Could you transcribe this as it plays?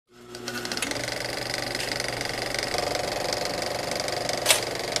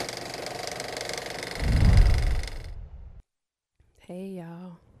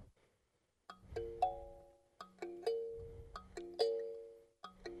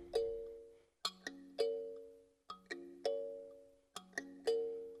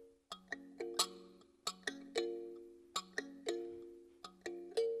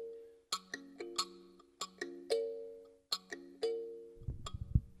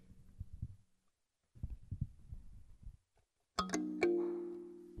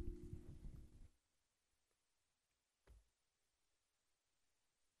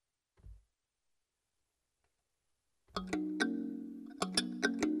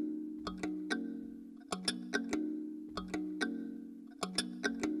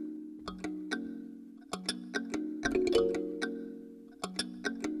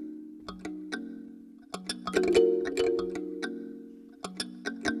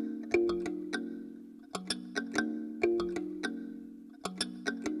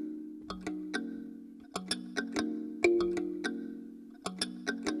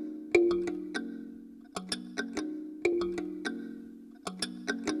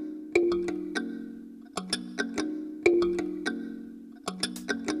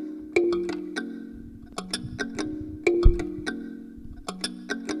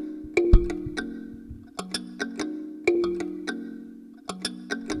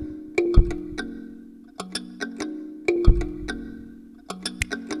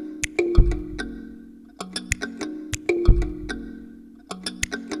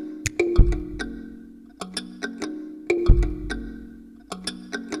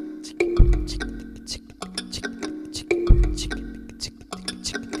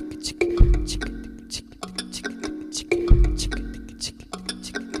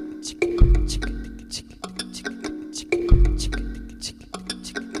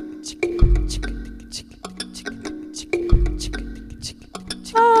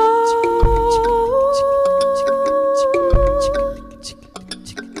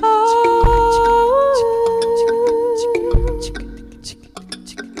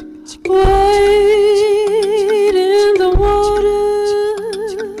Wade in the water,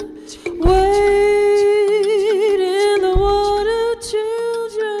 wade in the water,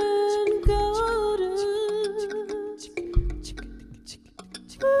 children gotta.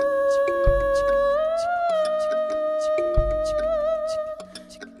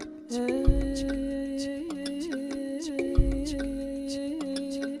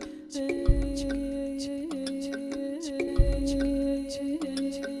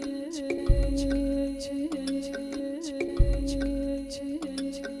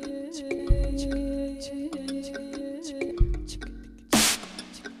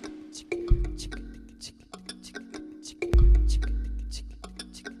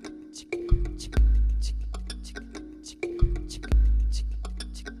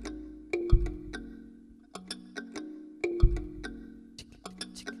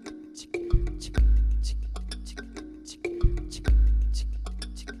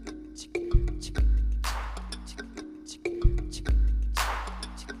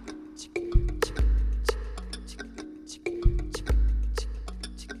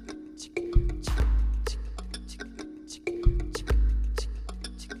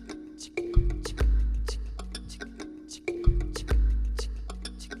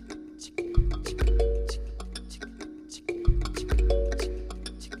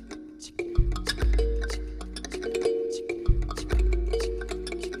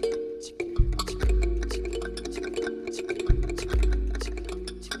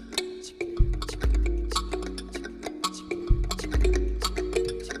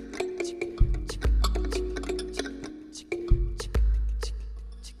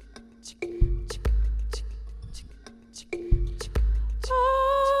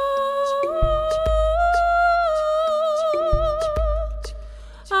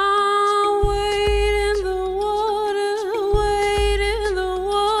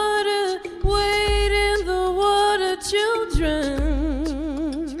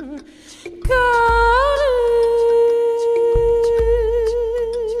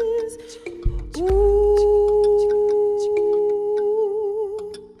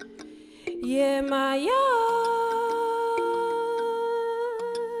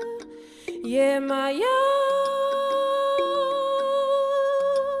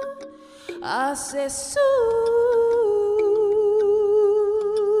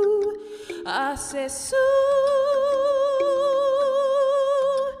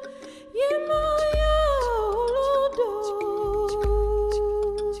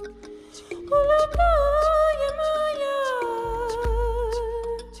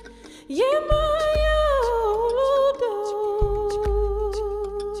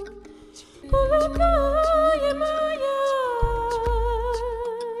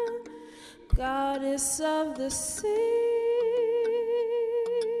 Goddess of the sea,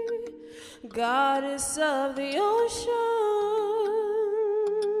 goddess of the ocean,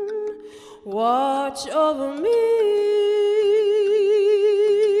 watch over me.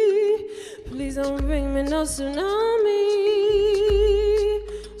 Please don't bring me no tsunami.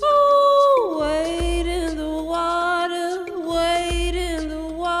 Oh, wade in the water, wade in the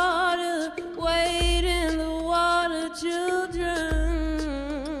water, wade in the water, children.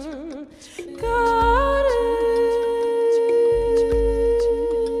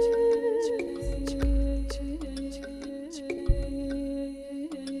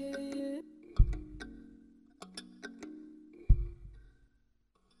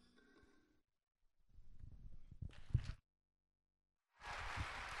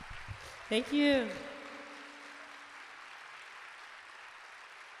 Thank you.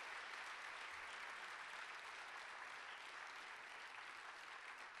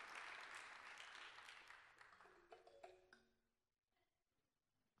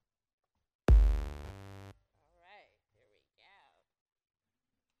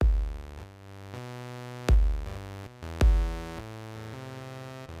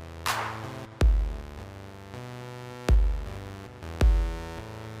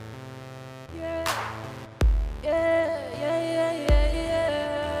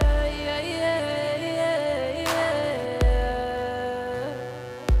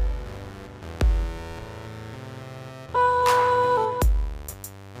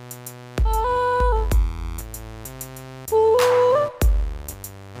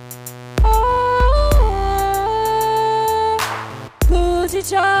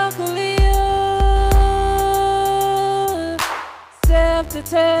 Chocolate,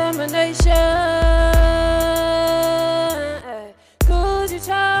 self-determination. Could you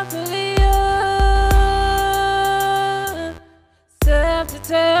chocolate,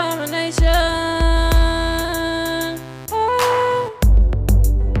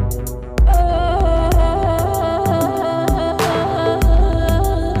 self-determination.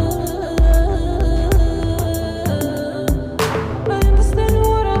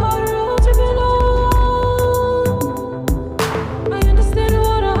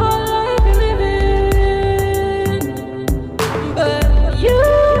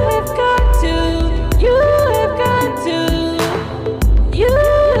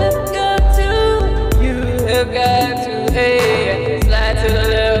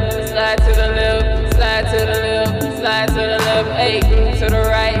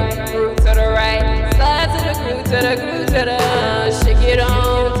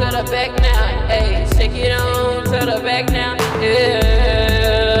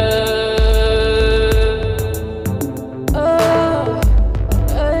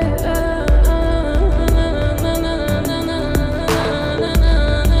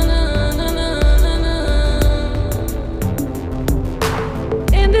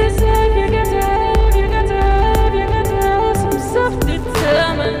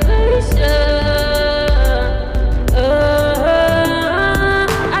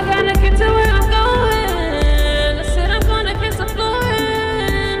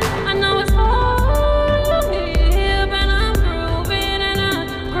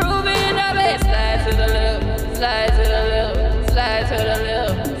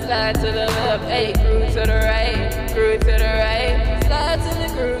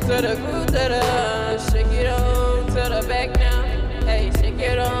 to the groove, to the shake it on to the back now. Hey, shake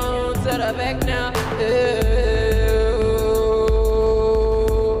it on to the back now.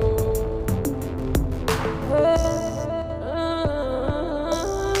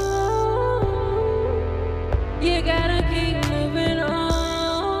 You gotta keep moving on.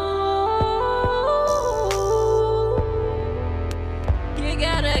 You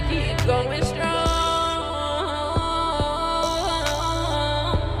gotta keep going strong.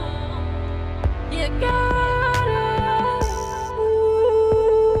 You gotta.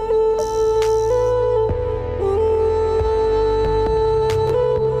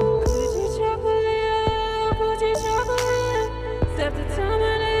 Coochie chocolate, coochie chocolate.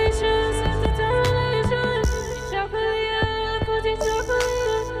 Self-determination, self-determination. Chocolate, coochie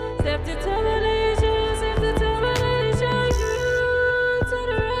chocolate. Self-determination, self-determination. Groove to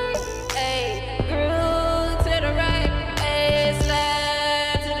the right, ayy. Groove to the right, ayy.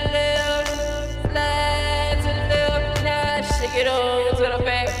 Slide to the left, slide to the left. Now shake it on to the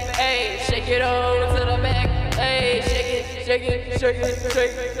back, ayy. Shake it on to the back, ayy. Shake it, shake it, shake it,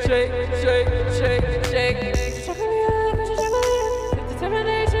 shake, shake, shake, shake, shake. Chocolate, coochie chocolate.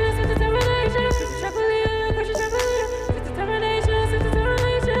 Self-determination, self-determination. Coochie chocolate, coochie chocolate. Self-determination,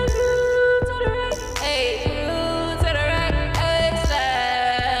 self-determination. Groove to the right, ayy. Groove to the right, ayy. Slide.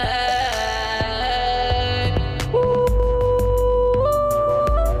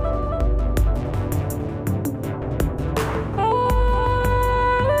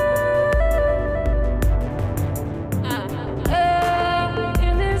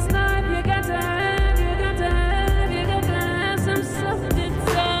 In this life, you got to have, you got to have, you got to have some self-determination.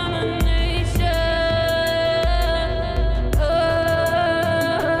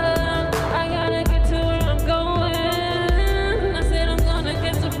 I gotta get to where I'm going. I said I'm gonna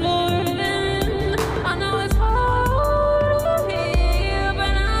get to Florida. I know it's hard up here,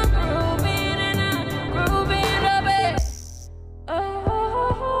 but I'm grooving and I'm grooving up it.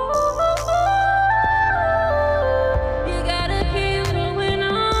 You gotta keep going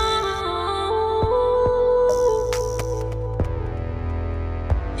on.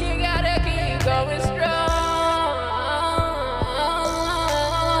 You gotta keep going strong.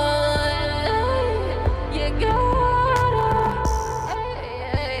 You gotta.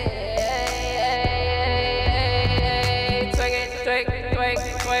 Twig it, twig, twig,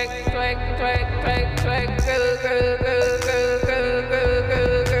 twig, twig, twig, twig, twig, groove, groove, groove, groove, groove, groove,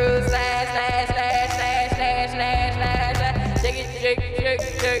 groove, groove, slash, slash, slash, slash, slash, slash, slash, slash. Shake it, shake, shake,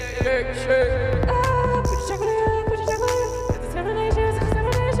 shake, shake, shake. Coochie chocolate, coochie chocolate. Determination,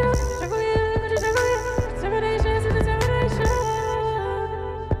 determination. Chocolate, coochie chocolate. Determination, determination.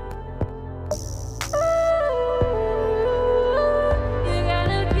 You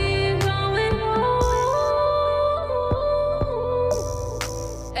gotta keep going on.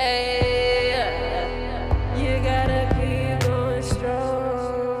 Hey, you gotta keep going strong.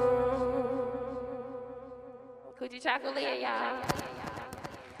 Coochie chocolate, y'all.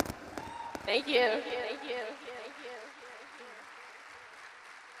 Thank you. Thank you. Thank you.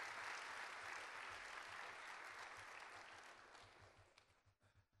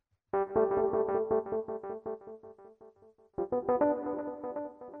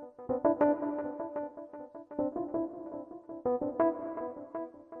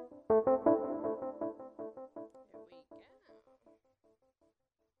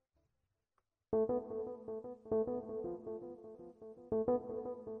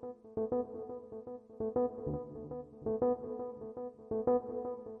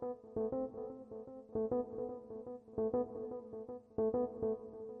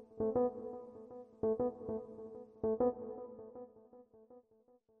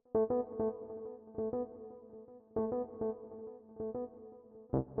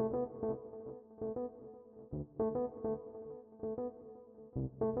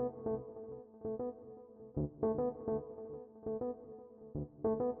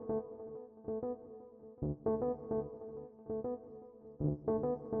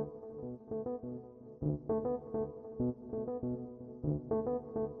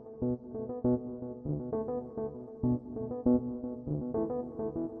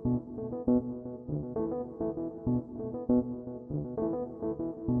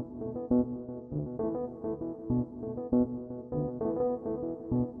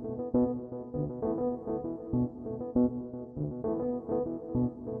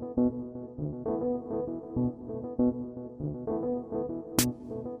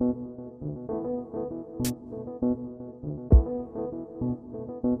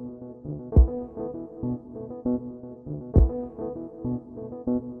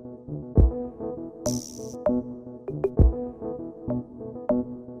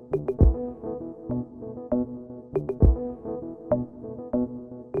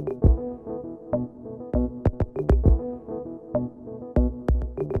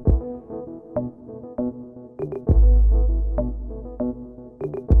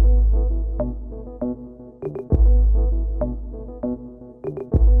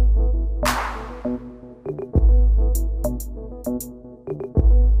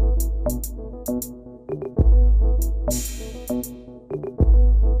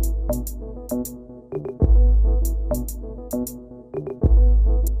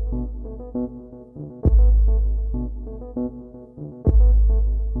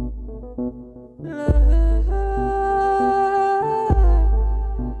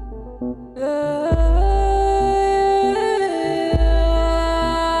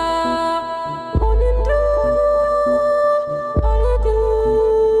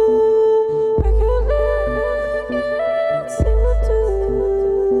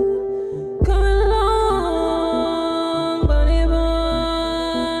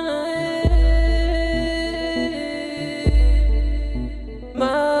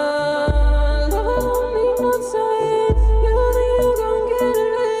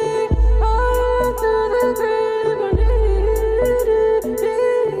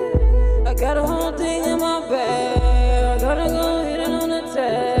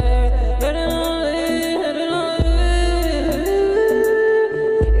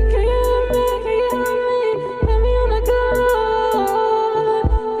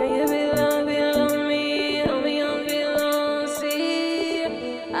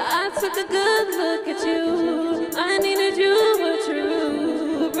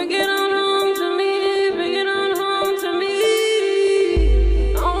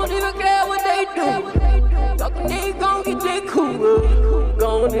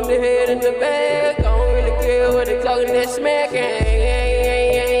 talking that smack.